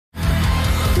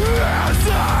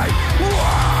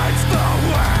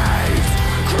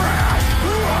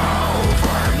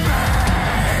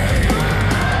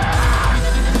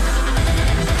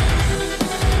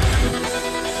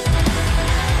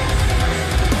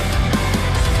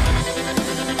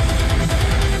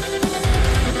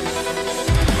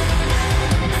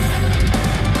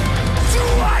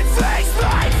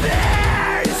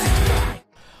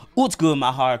What's good,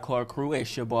 my hardcore crew?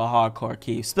 It's your boy Hardcore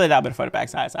Keith. Split out in front of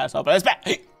backside side so, but it's back.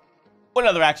 What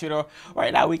another action hero?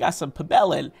 Right now we got some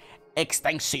Pabellón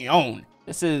Extinción.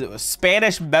 This is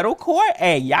Spanish metalcore.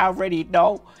 Hey, y'all already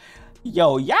know.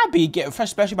 Yo, y'all be getting fresh,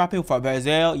 especially my people from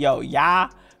Brazil. Yo, y'all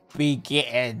be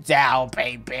getting down,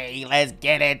 baby. Let's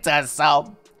get into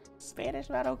some Spanish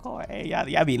metalcore. Hey,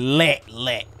 y'all be lit.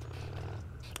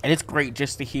 And it's great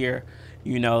just to hear,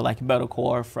 you know, like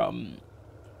metalcore from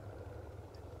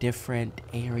different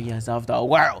areas of the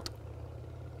world.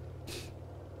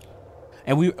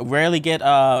 And we rarely get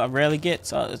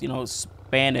you know,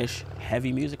 Spanish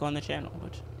heavy music on the channel,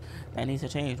 which that needs to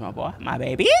change, my boy, my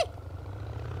baby.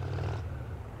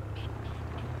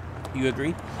 You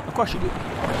agree? Of course you do.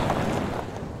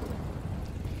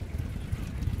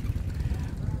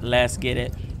 Let's get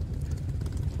it.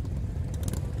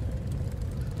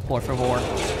 Por favor.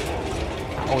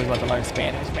 I always want to learn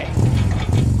Spanish, man.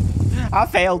 I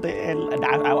failed it, and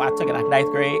I took it like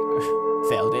 9th grade.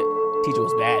 Failed it. Teacher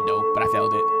was bad though, but I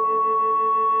failed it.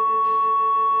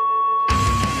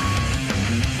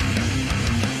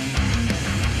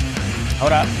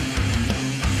 Hold up.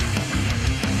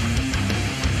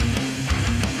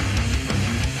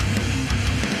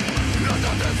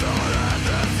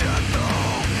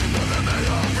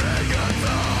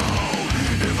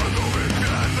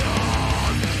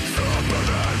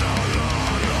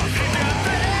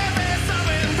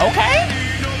 Okay.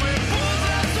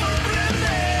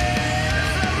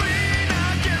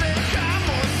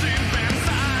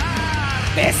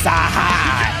 That's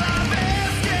hot.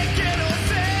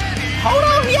 Hold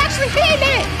on, he actually did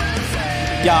it.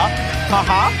 Yeah.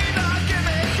 Haha.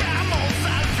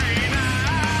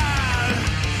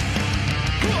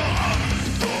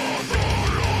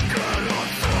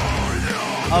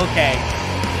 Okay.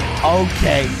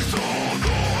 Okay.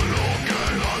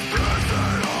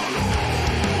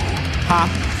 Ha.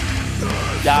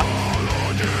 Yeah.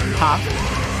 Ha.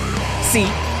 See.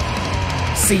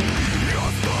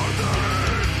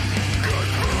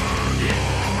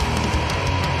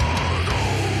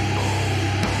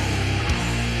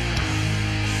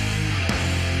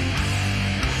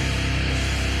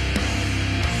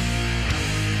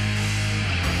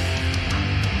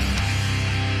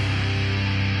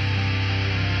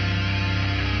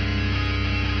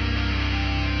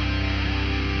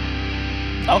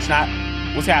 Oh snap.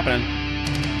 What's happening?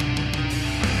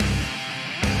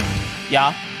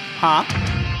 Yeah. Huh?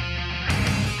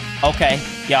 Okay.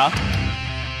 Yeah.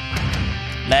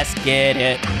 Let's get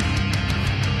it.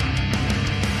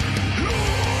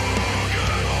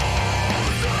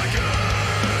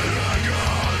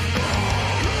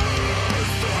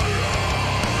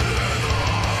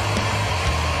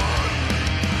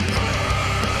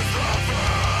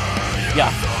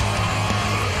 Yeah.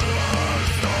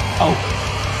 Oh.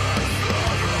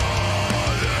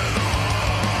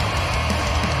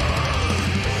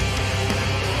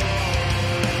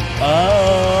 Oh,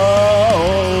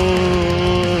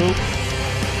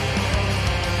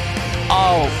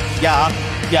 yeah,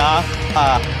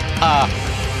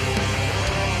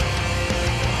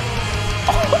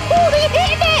 oh, he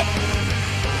hit it!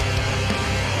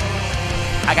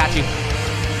 I got you.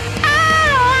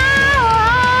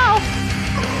 Ow.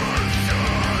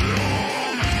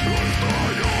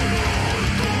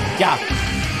 Yeah.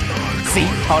 See?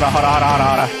 Hold on. Hold on.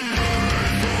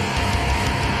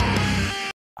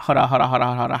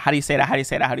 How do you say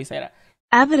that?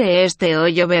 Abre este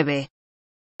hoyo, bebé.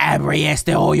 Abre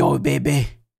este hoyo, bebé.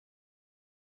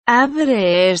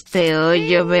 Abre este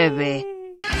hoyo, bebé.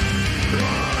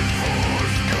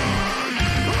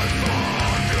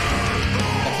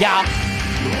 Yeah.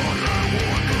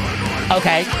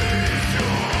 Okay.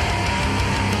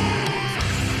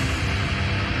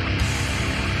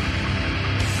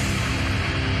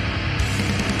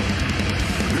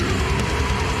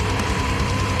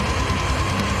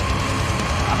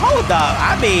 Hold up,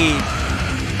 I mean,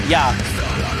 yeah.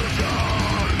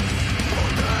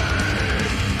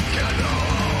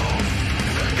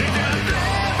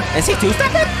 Is he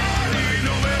two-stepping?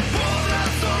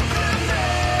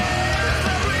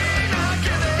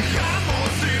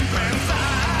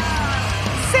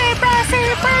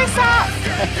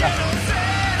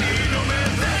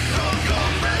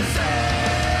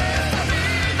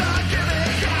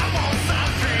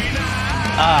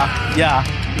 Yeah.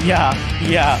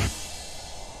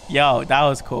 Yo, that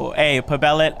was cool. Hey,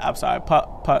 Pabellón, I'm sorry,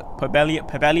 Pabellón.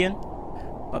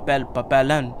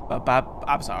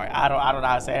 I'm sorry, I don't know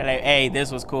how to say it. Hey,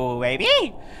 this was cool, baby.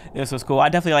 This was cool. I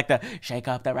definitely like to shake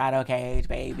up the rattle cage,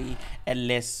 baby, and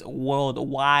this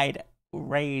worldwide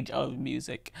range of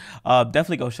music.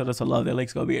 Definitely go show us some love. The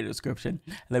link's gonna be in the description.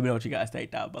 Let me know what you guys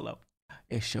think down below.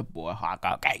 It's your boy Hawk.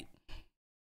 Okay.